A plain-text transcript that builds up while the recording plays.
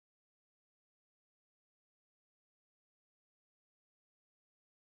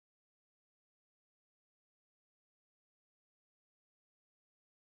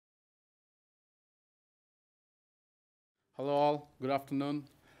Hello all, good afternoon.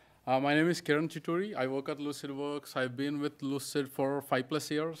 My name is Kiran Chitturi. I work at Lucidworks. I've been with Lucid for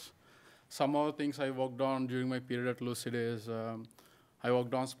 5+ years. Some of the things I worked on during my period at Lucid is I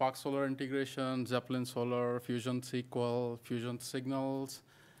worked on Spark Solr integration, Zeppelin Solr, Fusion SQL, Fusion Signals,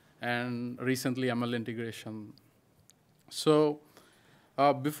 and recently ML integration. So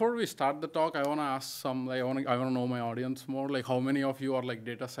before we start the talk, I want to ask some, like, I want to know my audience more, like how many of you are like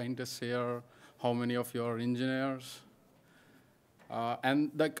data scientists here? How many of you are engineers?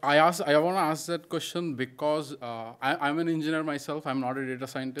 And like I want to ask that question because I'm an engineer myself. I'm not a data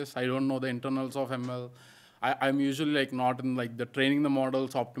scientist. I don't know the internals of ML. I'm usually like not in like the training the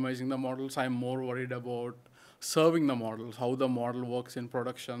models, optimizing the models. I'm more worried about serving the models, how the model works in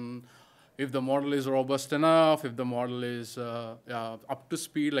production, if the model is robust enough, if the model is up to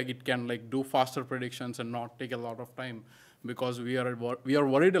speed, like it can like do faster predictions and not take a lot of time, because we are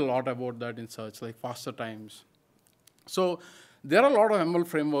worried a lot about that in search, like faster times. So there are a lot of ML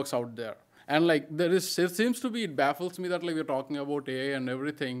frameworks out there. And like there seems to be, it baffles me that like we're talking about AI and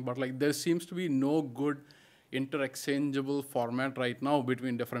everything, but like there seems to be no good interexchangeable format right now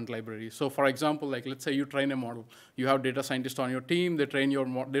between different libraries. So for example, like let's say you train a model, you have data scientists on your team, they train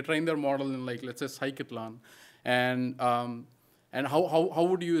their model in like let's say scikit-learn, and how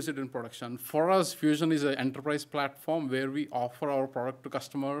would you use it in production? For us, Fusion is an enterprise platform where we offer our product to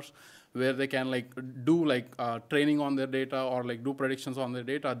customers, where they can like do like training on their data or like do predictions on their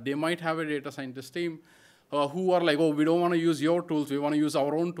data. They might have a data scientist team who are like, oh, we don't want to use your tools, we want to use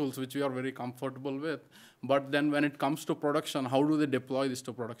our own tools, which we are very comfortable with. But then when it comes to production, how do they deploy this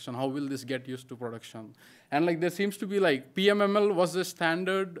to production? How will this get used to production? And like there seems to be like PMML was the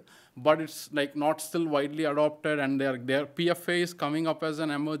standard, but it's like not still widely adopted, and their PFA is coming up as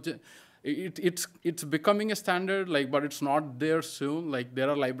an emerging. It's becoming a standard, like, but it's not there soon. Like there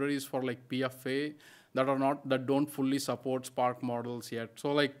are libraries for like PFA that don't fully support Spark models yet.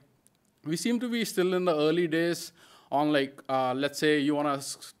 So like we seem to be still in the early days on like, let's say you want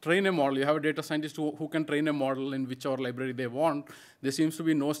to train a model, you have a data scientist who can train a model in whichever library they want. There seems to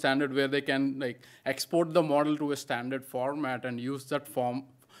be no standard where they can like export the model to a standard format and use that form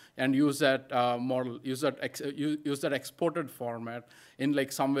and use that model, use that exported format in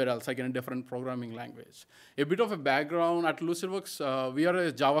like somewhere else, like in a different programming language. A bit of a background at Lucidworks, we are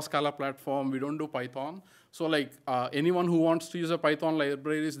a Java Scala platform. We don't do Python. So like anyone who wants to use a Python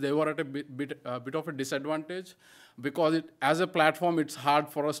libraries, they were at a bit of a disadvantage, because as a platform, it's hard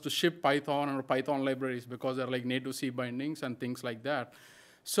for us to ship Python or Python libraries because they're like native C bindings and things like that.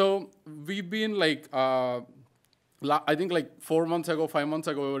 So we've been like, I think like 4 months ago, 5 months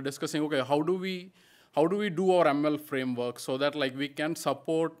ago, we were discussing, okay, how do we do our ML framework so that like we can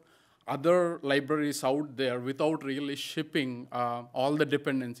support other libraries out there without really shipping all the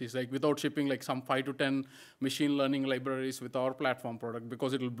dependencies, like without shipping like some 5 to 10 machine learning libraries with our platform product,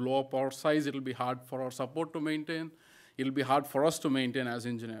 because it'll blow up our size, it'll be hard for our support to maintain, it'll be hard for us to maintain as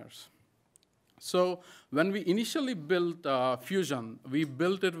engineers. So when we initially built Fusion, we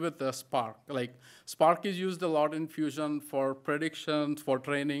built it with Spark. Like Spark is used a lot in Fusion for predictions, for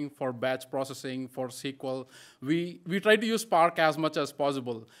training, for batch processing, for SQL. We try to use Spark as much as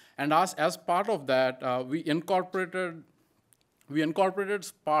possible. And as part of that, we incorporated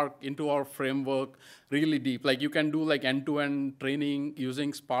Spark into our framework really deep. Like you can do like end-to-end training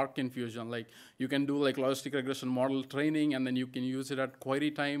using Spark in Fusion. Like you can do like logistic regression model training, and then you can use it at query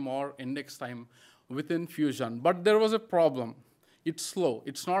time or index time within Fusion. But there was a problem. It's slow.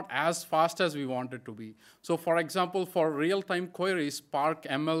 It's not as fast as we want it to be. So for example, for real-time queries, Spark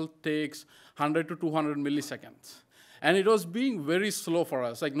ML takes 100 to 200 milliseconds. And it was being very slow for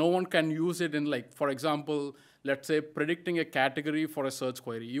us. Like no one can use it in like, for example, let's say predicting a category for a search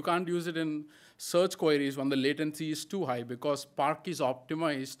query. You can't use it in search queries when the latency is too high, because Spark is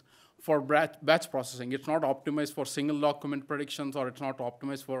optimized for batch processing. It's not optimized for single document predictions, or it's not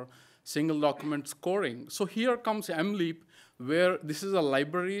optimized for single document scoring. So here comes MLeap, where this is a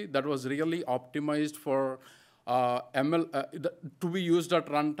library that was really optimized for ML to be used at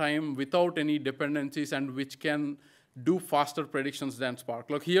runtime without any dependencies, and which can do faster predictions than Spark.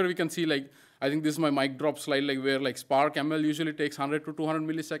 Look, here we can see like, I think this is my mic drop slide, like where like Spark ML usually takes 100 to 200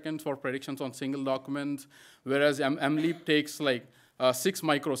 milliseconds for predictions on single documents, whereas MLeap takes like 6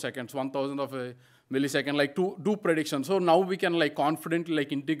 microseconds, 1,000 of a millisecond, like to do predictions. So now we can like confidently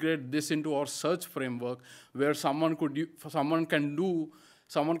like integrate this into our search framework, where someone can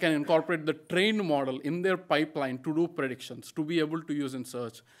incorporate the trained model in their pipeline to do predictions, to be able to use in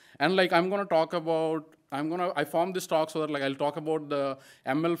search. And like I formed this talk so that like I'll talk about the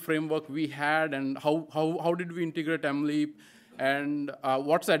ML framework we had, and how did we integrate MLeap, and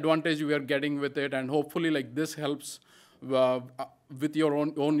what's the advantage we are getting with it, and hopefully like this helps with your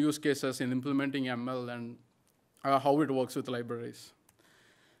own use cases in implementing ML and how it works with libraries.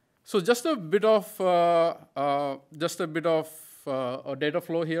 So just a bit of a data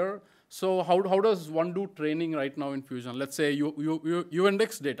flow here. So how does one do training right now in Fusion? Let's say you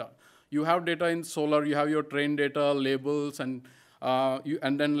index data. You have data in Solr. You have your train data labels, and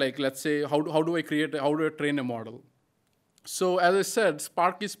then like let's say how do I train a model? So as I said,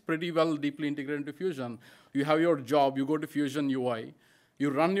 Spark is pretty well deeply integrated into Fusion. You have your job. You go to Fusion UI. You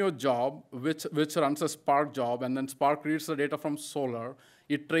run your job, which runs a Spark job, and then Spark reads the data from Solr.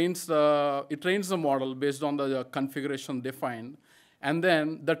 It trains the model based on the configuration defined, and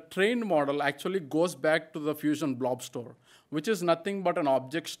then the trained model actually goes back to the Fusion blob store, which is nothing but an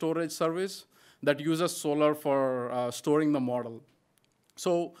object storage service that uses Solr for storing the model.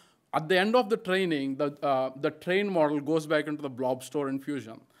 So at the end of the training, the trained model goes back into the blob store in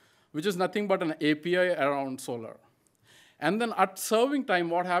Fusion, which is nothing but an API around Solr. And then at serving time,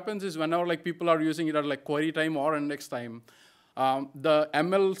 what happens is whenever like people are using it at like query time or index time, the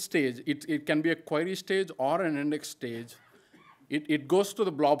ML stage, it can be a query stage or an index stage. It goes to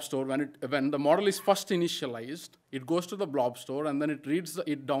the blob store when the model is first initialized. It goes to the blob store and then it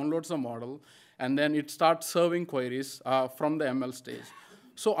downloads the model, and then it starts serving queries from the ML stage.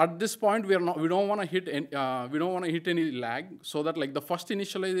 So at this point, we don't want to hit any lag, so that like the first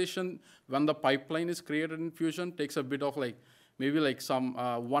initialization when the pipeline is created in Fusion takes a bit of like maybe like some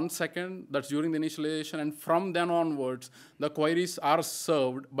 1 second. That's during the initialization, and from then onwards, the queries are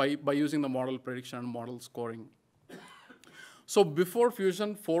served by using the model prediction and model scoring. So before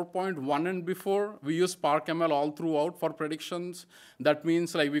Fusion 4.1 and before, we use Spark ML all throughout for predictions. That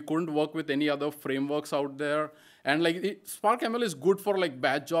means like we couldn't work with any other frameworks out there. And like Spark ML is good for like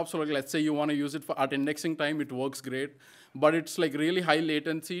batch jobs. So like let's say you want to use it at indexing time, it works great. But it's like really high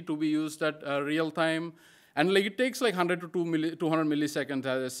latency to be used at real time. And like it takes like 100 to 200 milliseconds,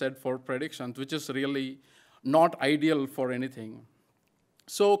 as I said, for predictions, which is really not ideal for anything.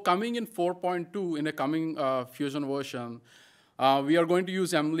 So coming in 4.2 in a coming Fusion version, we are going to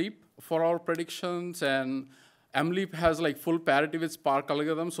use MLeap for our predictions, and MLeap has like full parity with Spark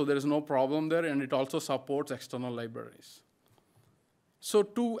algorithm, so there is no problem there, and it also supports external libraries. So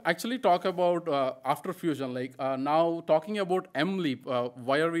to actually talk about after Fusion, like now talking about MLeap,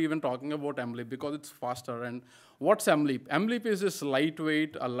 why are we even talking about MLeap? Because it's faster. And what's MLeap? MLeap is this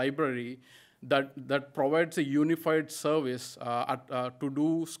lightweight library that provides a unified service to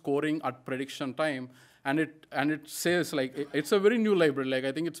do scoring at prediction time. And it says like it's a very new library. Like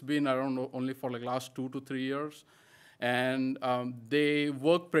I think it's been around only for like last 2 to 3 years, and they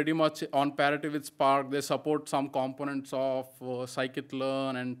work pretty much on parity with Spark. They support some components of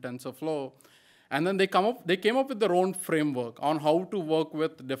scikit-learn and TensorFlow, and then they came up with their own framework on how to work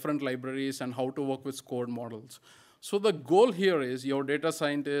with different libraries and how to work with scored models. So the goal here is your data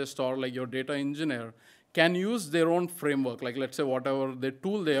scientist or like your data engineer can use their own framework, like let's say whatever the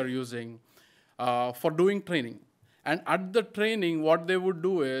tool they are using, for doing training. And at the training, what they would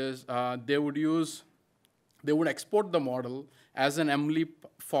do is they would export the model as an MLeap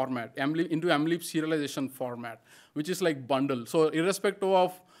format, into MLeap serialization format, which is like bundle. So irrespective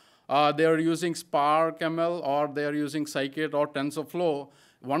of they are using Spark ML or they are using Scikit or TensorFlow,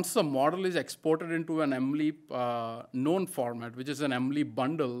 once the model is exported into an MLeap known format, which is an MLeap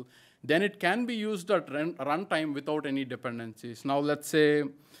bundle, then it can be used at runtime without any dependencies. Now let's say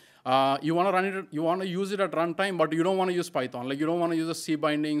you want to use it at runtime, but you don't want to use Python. Like you don't want to use the C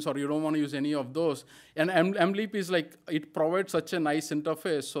bindings, or you don't want to use any of those. And MLeap is like, it provides such a nice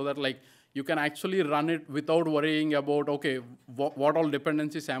interface so that like you can actually run it without worrying about, okay, what all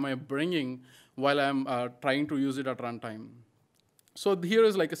dependencies am I bringing while I'm trying to use it at runtime. So here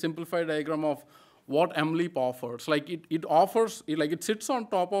is like a simplified diagram of what MLeap offers. Like it sits on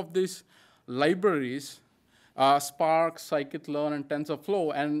top of these libraries, Spark, scikit-learn, and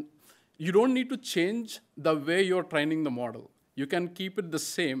TensorFlow, and you don't need to change the way you're training the model. You can keep it the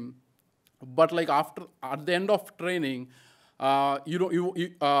same, but like at the end of training,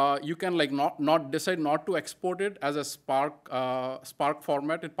 you can like not decide not to export it as a Spark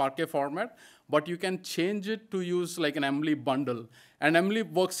format, a Parquet format, but you can change it to use like an MLeap bundle, and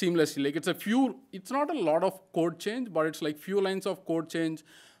MLeap works seamlessly. Like it's not a lot of code change, but it's like few lines of code change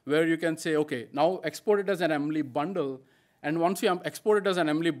where you can say, okay, now export it as an MLeap bundle, and once you export it as an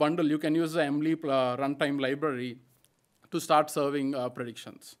MLeap bundle, you can use the MLeap runtime library to start serving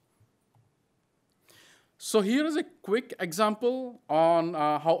predictions. So here is a quick example on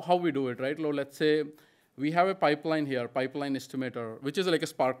how we do it, right? Let's say we have a pipeline here, pipeline estimator, which is like a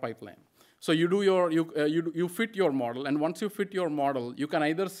Spark pipeline. So you do you fit your model, and once you fit your model, you can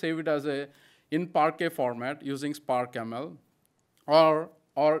either save it as a in Parquet format using Spark ML, or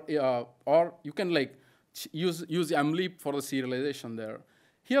you can like use mleap for the serialization there.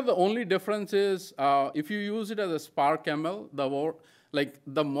 Here the only difference is if you use it as a Spark ML,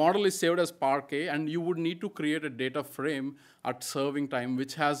 the model is saved as Parquet, and you would need to create a data frame at serving time,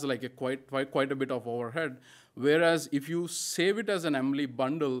 which has like a quite a bit of overhead. Whereas if you save it as an mleap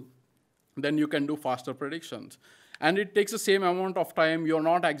bundle, then you can do faster predictions. And it takes the same amount of time. You're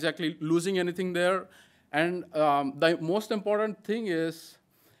not exactly losing anything there. And the most important thing is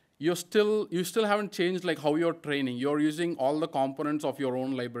you still haven't changed like how you're training. You're using all the components of your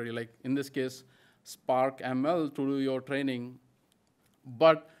own library, like in this case, Spark ML to do your training.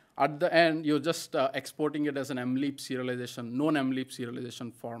 But at the end, you're just exporting it as an mleap serialization, non-mleap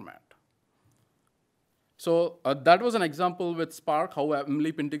serialization format. So that was an example with Spark, how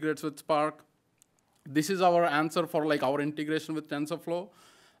mleap integrates with Spark. This is our answer for like our integration with TensorFlow.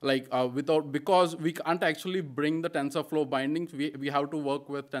 Like because we can't actually bring the TensorFlow bindings, we have to work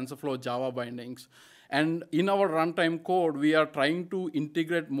with TensorFlow Java bindings. And in our runtime code, we are trying to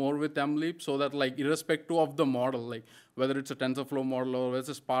integrate more with mleap so that like irrespective of the model, like whether it's a TensorFlow model or it's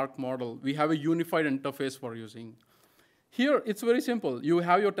a Spark model, we have a unified interface for using. Here, it's very simple. You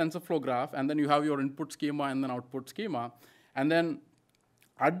have your TensorFlow graph, and then you have your input schema and then output schema. And then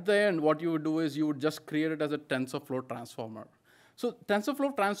at the end, what you would do is you would just create it as a TensorFlow transformer. So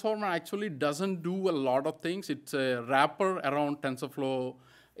TensorFlow transformer actually doesn't do a lot of things. It's a wrapper around TensorFlow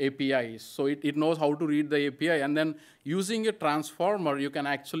APIs. So it knows how to read the API. And then using a transformer, you can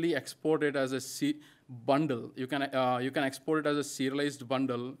actually export it as a bundle. You can export it as a serialized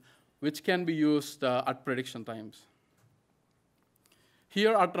bundle, which can be used at prediction times.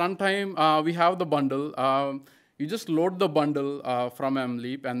 Here at runtime, we have the bundle. You just load the bundle from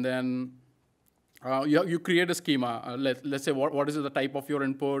mleap, and then you create a schema. Let's say what is the type of your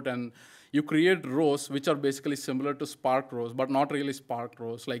input, and you create rows which are basically similar to Spark rows, but not really Spark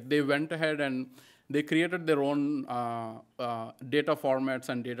rows. Like they went ahead and they created their own data formats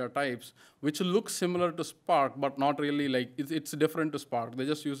and data types, which look similar to Spark, but not really like, it's different to Spark. They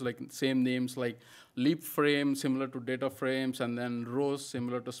just use like same names like leap frame, similar to data frames, and then rows,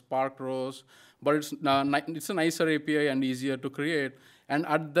 similar to Spark rows. But it's a nicer API and easier to create. And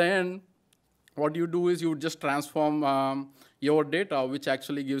at the end, what you do is you just transform your data, which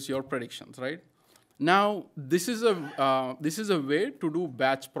actually gives your predictions, right? Now, this is a way to do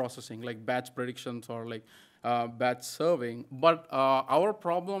batch processing, like batch predictions or like batch serving. But our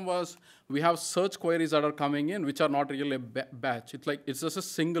problem was we have search queries that are coming in, which are not really a batch. It's just a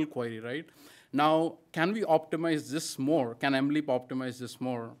single query, right? Now, can we optimize this more? Can mleap optimize this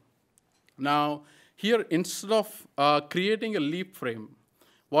more? Now, here, instead of creating a leap frame,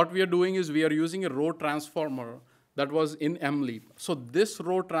 what we are doing is we are using a row transformer that was in mleap. So this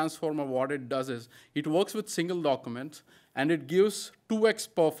row transformer, what it does is it works with single documents, and it gives 2x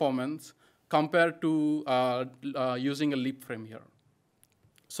performance compared to using a leap frame here.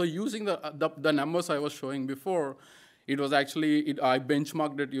 So using the numbers I was showing before, it was actually, I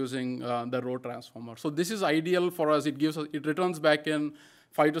benchmarked it using the row transformer. So this is ideal for us. It returns back in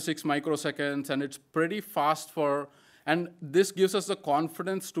 5 to 6 microseconds, and it's pretty fast and this gives us the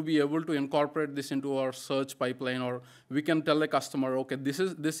confidence to be able to incorporate this into our search pipeline, or we can tell the customer, okay, this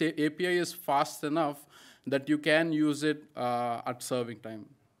API is fast enough that you can use it at serving time.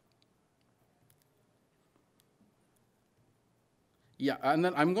 Yeah, and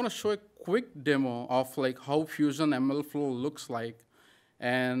then I'm going to show a quick demo of like how Fusion ML Flow looks like,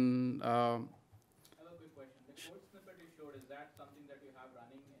 and I have a quick question. The code snippet you showed, is that something that you have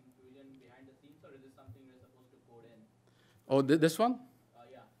running in Fusion behind the scenes, or is this something you're supposed to code in? Oh, this one?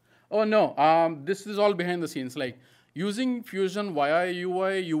 Yeah. Oh, no. This is all behind the scenes. Like using Fusion via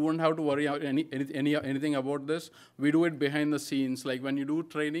UI, you wouldn't have to worry about anything about this. We do it behind the scenes. Like when you do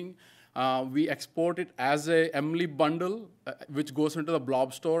training, we export it as a mleap bundle, which goes into the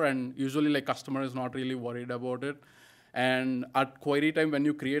blob store, and usually like customer is not really worried about it. And at query time, when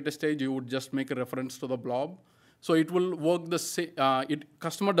you create a stage, you would just make a reference to the blob. So it will work the same.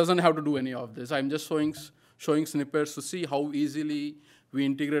 Customer doesn't have to do any of this. I'm just showing snippets to see how easily we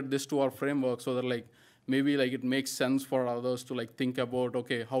integrate this to our framework, so that like maybe like it makes sense for others to like think about,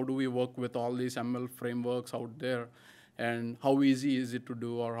 okay, how do we work with all these ML frameworks out there, and how easy is it to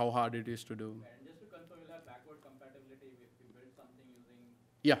do or how hard it is to do. And just to confirm, you'll have backward compatibility if you build something using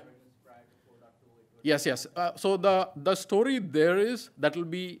versions prior to 4.2. Yes. So the story there is that will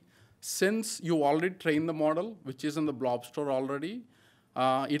be, since you already trained the model, which is in the blob store already,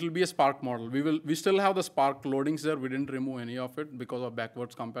 it will be a Spark model. We still have the Spark loadings there. We didn't remove any of it because of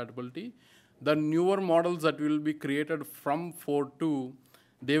backwards compatibility. The newer models that will be created from 4.2,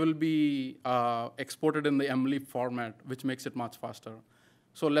 they will be exported in the mlib format, which makes it much faster.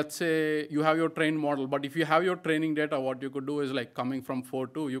 So let's say you have your trained model, but if you have your training data, what you could do is like coming from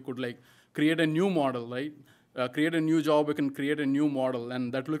 4.2, you could like create a new model, right? Create a new job, you can create a new model,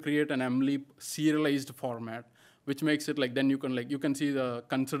 and that will create an mlib serialized format, which makes it like, then you can see the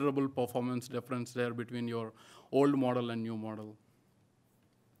considerable performance difference there between your old model and new model.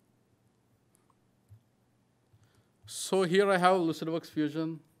 So here I have Lucidworks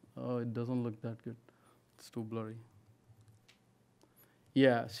Fusion. Oh, it doesn't look that good. It's too blurry.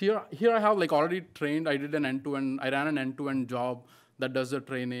 Yeah, so here I have like already trained. I did an end-to-end. I ran an end-to-end job that does the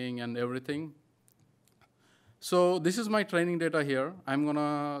training and everything. So this is my training data here. I'm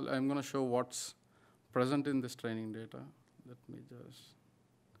gonna show what's present in this training data. Let me just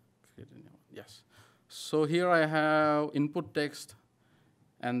create a new one. Yes. So here I have input text,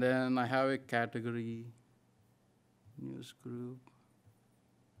 and then I have a category, news group.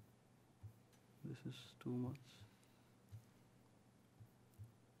 This is too much.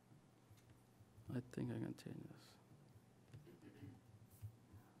 I think I can change this.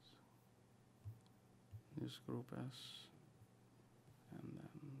 News group S, and then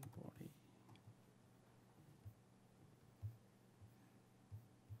body.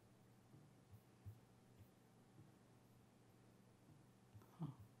 Huh.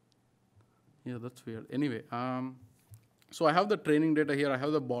 Yeah, that's weird. Anyway, so I have the training data here. I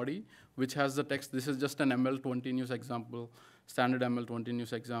have the body, which has the text. This is just an ML20 news example, standard ML20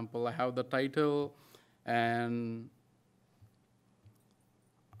 news example. I have the title, and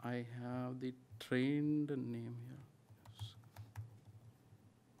I have the trained name here.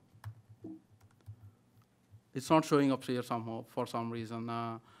 Yes. It's not showing up here somehow for some reason.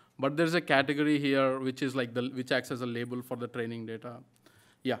 But there's a category here which is like which acts as a label for the training data.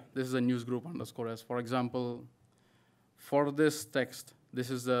 Yeah, this is a news group _s. For example, for this text, this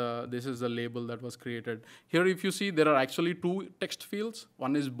is the label that was created. Here, if you see, there are actually two text fields.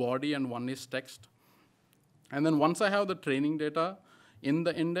 One is body and one is text. And then once I have the training data in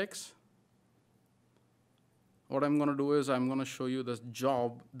the index, what I'm going to do is I'm going to show you this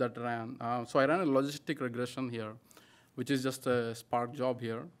job that ran. So I ran a logistic regression here, which is just a Spark job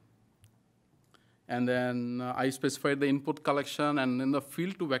here. And then I specified the input collection, and in the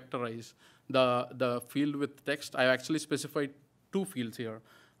field to vectorize the field with text, I actually specified two fields here.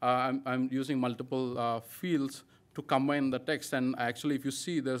 I'm using multiple fields to combine the text, and actually, if you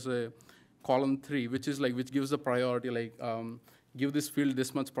see, there's a column 3, which gives the priority, give this field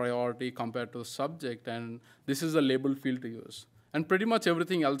this much priority compared to the subject, and this is the label field to use. And pretty much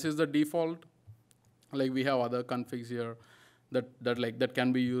everything else is the default. Like we have other configs here that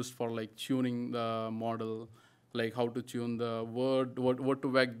can be used for like tuning the model, like how to tune the word, what to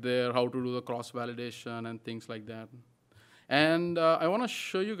vec there, how to do the cross validation and things like that. And I want to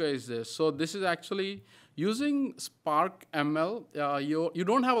show you guys this. So this is actually using Spark ML. You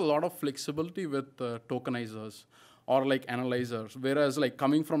don't have a lot of flexibility with tokenizers or like analyzers. Whereas like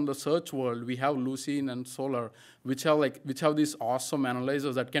coming from the search world, we have Lucene and Solr, which have these awesome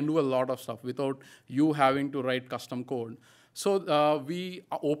analyzers that can do a lot of stuff without you having to write custom code. So we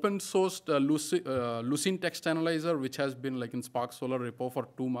open sourced Lucene text analyzer, which has been like in Spark Solr repo for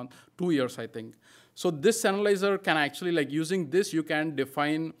 2 years, I think. So this analyzer can actually, like using this, you can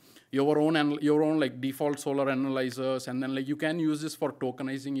define your own like default Solr analyzers, and then like you can use this for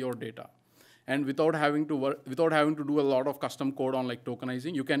tokenizing your data. And without having to do a lot of custom code on like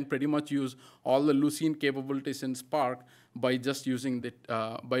tokenizing, you can pretty much use all the Lucene capabilities in Spark by just using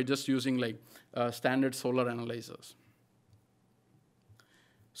standard Solr analyzers.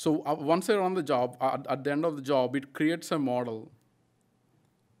 So once I run the job, at the end of the job, it creates a model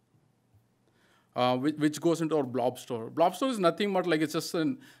which goes into our blob store. Blob store is nothing but like it's just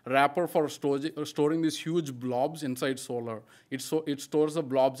a wrapper for storing these huge blobs inside Solr. It stores the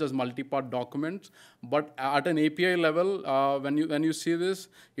blobs as multi-part documents, but at an API level, when you see this,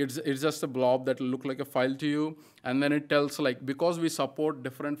 it's just a blob that will look like a file to you, and then it tells like, because we support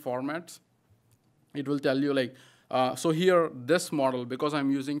different formats, it will tell you like, so here, this model, because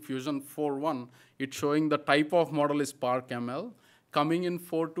I'm using Fusion 4.1, it's showing the type of model is Spark ML. Coming in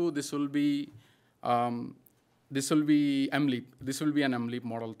 4.2, this will be mLeap. This will be an mLeap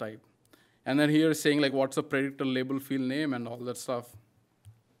model type. And then here is saying like what's the predictor label field name and all that stuff.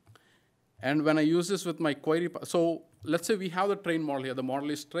 And when I use this with my query, so let's say we have the trained model here. The model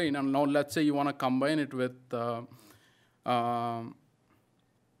is trained, and now let's say you want to combine it with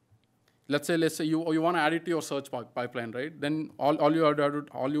let's say you want to add it to your search pipeline, right? Then all you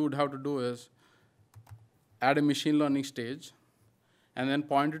would have to do is add a machine learning stage, and then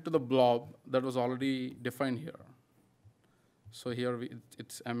point it to the blob that was already defined here. So here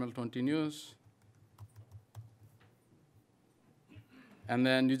it's ML continuous. And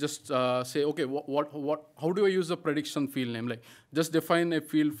then you just say, okay, how do I use the prediction field name? Like, just define a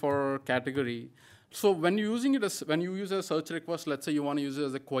field for category. So when you're using it when you use a search request, let's say you want to use it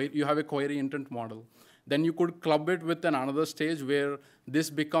as a query, you have a query intent model. Then you could club it with another stage where this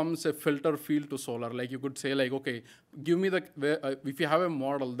becomes a filter field to Solr. Like you could say, like, okay, give me if you have a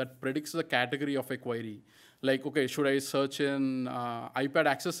model that predicts the category of a query, like, okay, should I search in iPad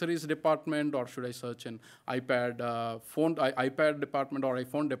accessories department, or should I search in iPad department or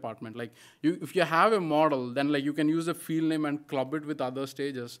iPhone department? Like, if you have a model, then like you can use a field name and club it with other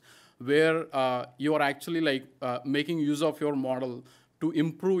stages where you are actually like making use of your model to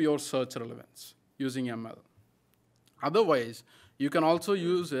improve your search relevance using ML. Otherwise, you can also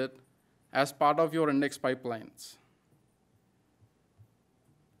use it as part of your index pipelines.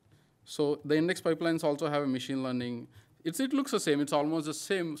 So the index pipelines also have a machine learning. It looks the same. It's almost the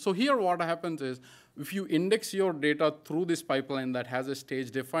same. So here what happens is, if you index your data through this pipeline that has a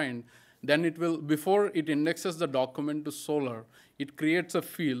stage defined, then it will, before it indexes the document to Solr, it creates a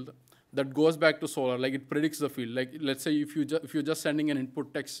field that goes back to Solr, like it predicts the field. Like let's say if you're just sending an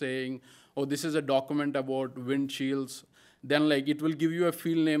input text saying, oh, this is a document about windshields, then like it will give you a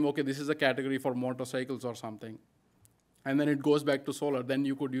field name, okay, this is a category for motorcycles or something. And then it goes back to Solr. Then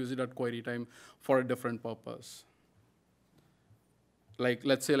you could use it at query time for a different purpose. Like,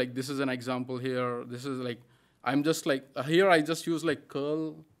 let's say like this is an example here. This is like, I'm just like, here I just use like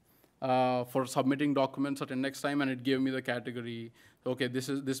curl for submitting documents at index time, and it gave me the category. Okay,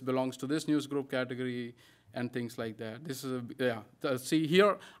 this belongs to this news group category, and things like that. This is, see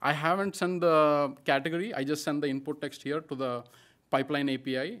here, I haven't sent the category. I just sent the input text here to the pipeline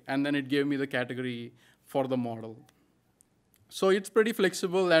API, and then it gave me the category for the model. So it's pretty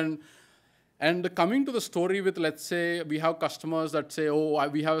flexible. And coming to the story with, let's say, we have customers that say, oh,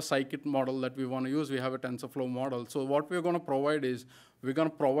 we have a scikit model that we want to use. We have a TensorFlow model. So what we're going to provide is, we're going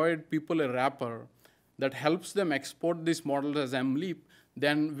to provide people a wrapper that helps them export these models as mleap.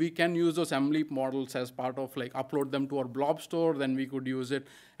 Then we can use those mleap models as part of, like, upload them to our blob store. Then we could use it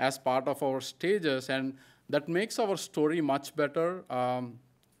as part of our stages. And that makes our story much better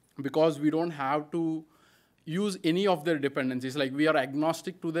because we don't have to use any of their dependencies. Like, we are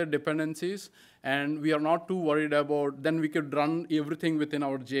agnostic to their dependencies, and we are not too worried about, then we could run everything within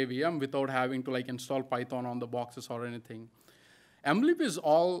our JVM without having to like install Python on the boxes or anything. mleap is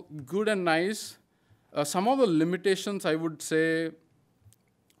all good and nice. Some of the limitations I would say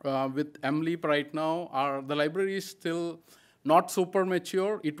with mleap right now are the library is still not super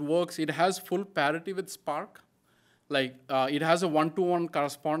mature. It works, it has full parity with Spark. Like, it has a one-to-one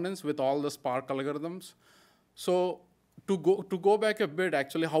correspondence with all the Spark algorithms. So to go back a bit,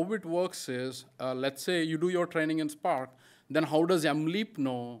 actually, how it works is, let's say you do your training in Spark, then how does mleap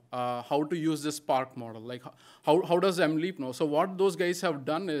know how to use this Spark model? Like, how does mleap know? So what those guys have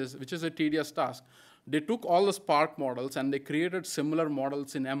done is, which is a tedious task, they took all the Spark models and they created similar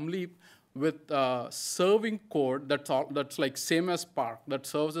models in mleap with serving code that's like same as Spark, that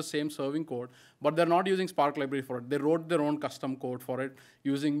serves the same serving code, but they're not using Spark library for it. They wrote their own custom code for it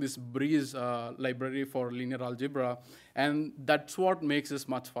using this Breeze library for linear algebra, and that's what makes this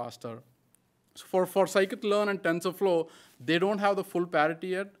much faster. So for scikit-learn and TensorFlow, they don't have the full parity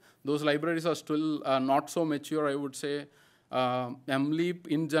yet. Those libraries are still not so mature, I would say. mleap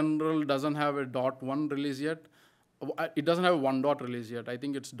in general doesn't have a .1 release yet. It doesn't have a 1 dot release yet. I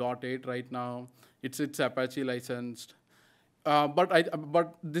think it's .8 right now. It's Apache licensed.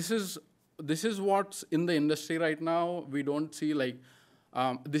 But this is what's in the industry right now. We don't see like,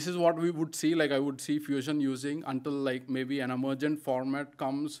 this is what we would see, like I would see Fusion using until like maybe an emergent format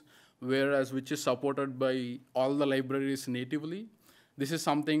comes, which is supported by all the libraries natively. This is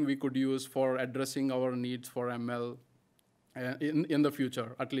something we could use for addressing our needs for ML in the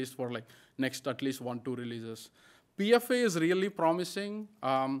future, at least for like next at least 1-2 releases. PFA is really promising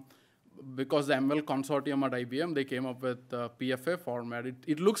because the ML consortium at IBM, they came up with the PFA format.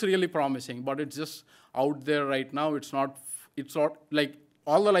 It looks really promising, but it's just out there right now. It's not like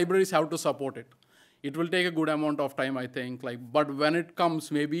all the libraries have to support it. It will take a good amount of time, I think. But when it comes,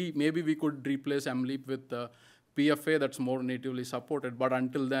 maybe we could replace mleap with the PFA that's more natively supported. But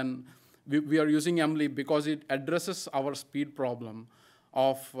until then, we are using mleap because it addresses our speed problem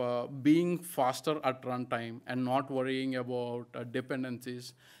of being faster at runtime and not worrying about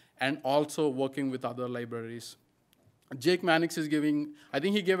dependencies, and also working with other libraries. Jake Mannix is giving, I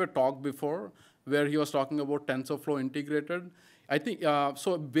think he gave a talk before where he was talking about TensorFlow integrated. I think,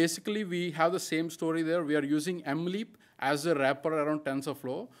 so basically we have the same story there. We are using mleap as a wrapper around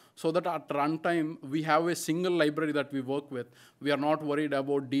TensorFlow, so that at runtime, we have a single library that we work with. We are not worried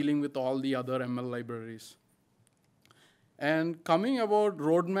about dealing with all the other ML libraries. And coming about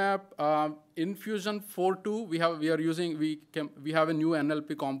roadmap, in Fusion 4.2, we have a new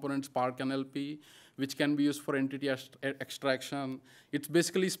NLP component, Spark NLP, which can be used for entity extraction. It's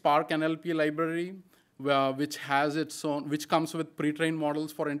basically Spark NLP library, which has its own, which comes with pre-trained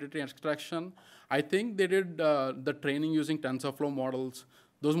models for entity extraction. I think they did the training using TensorFlow models.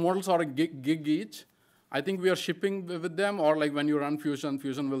 Those models are a gig each. I think we are shipping with them, or like when you run Fusion,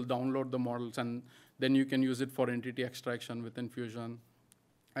 Fusion will download the models, and then you can use it for entity extraction within Fusion.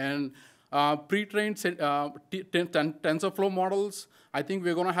 And pre-trained TensorFlow models, I think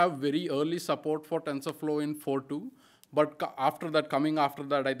we're going to have very early support for TensorFlow in 4.2. But coming after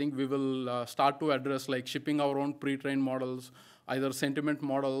that, I think we will start to address like shipping our own pre-trained models, either sentiment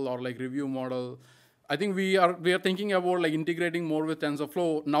model or like review model. I think we are thinking about like integrating more with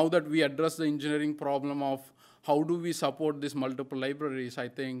TensorFlow now that we address the engineering problem of how do we support these multiple libraries. I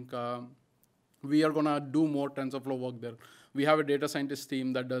think we are gonna do more TensorFlow work there. We have a data scientist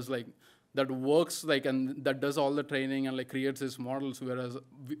team that does works and that does all the training and like creates these models. Whereas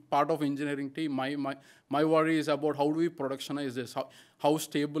part of engineering team, my worry is about how do we productionize this, how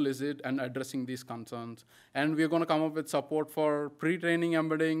stable is it, and addressing these concerns. And we're gonna come up with support for pre-training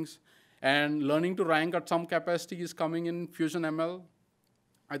embeddings, and learning to rank at some capacity is coming in Fusion ML.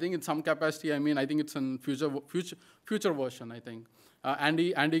 I think in some capacity, I think it's in future version, I think.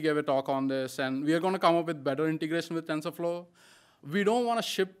 Andy gave a talk on this, and we are going to come up with better integration with TensorFlow. We don't want to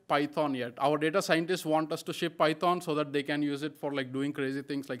ship Python yet. Our data scientists want us to ship Python so that they can use it for like doing crazy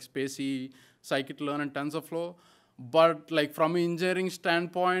things like Spacey, scikit-learn, and TensorFlow. But like from an engineering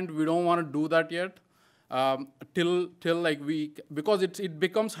standpoint, we don't want to do that yet. Because it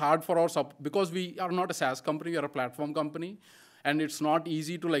becomes hard for because we are not a SaaS company, we are a platform company. And it's not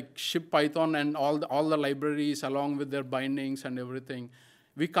easy to like ship Python and all the libraries along with their bindings and everything.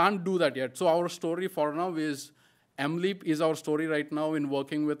 We can't do that yet. So our story for now is MLeap is our story right now in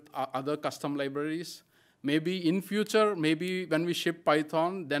working with other custom libraries. Maybe in future, maybe when we ship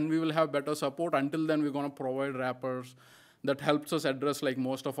Python, then we will have better support. Until then, we're going to provide wrappers that helps us address like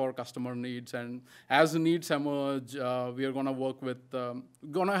most of our customer needs. And as needs emerge, we are going to work with,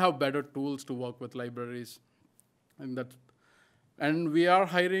 going to have better tools to work with libraries. And we are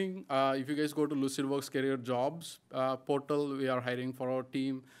hiring, if you guys go to Lucidworks Career Jobs portal, we are hiring for our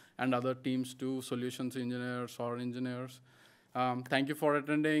team and other teams too, solutions engineers or engineers. Thank you for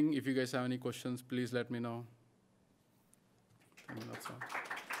attending. If you guys have any questions, please let me know. And that's all.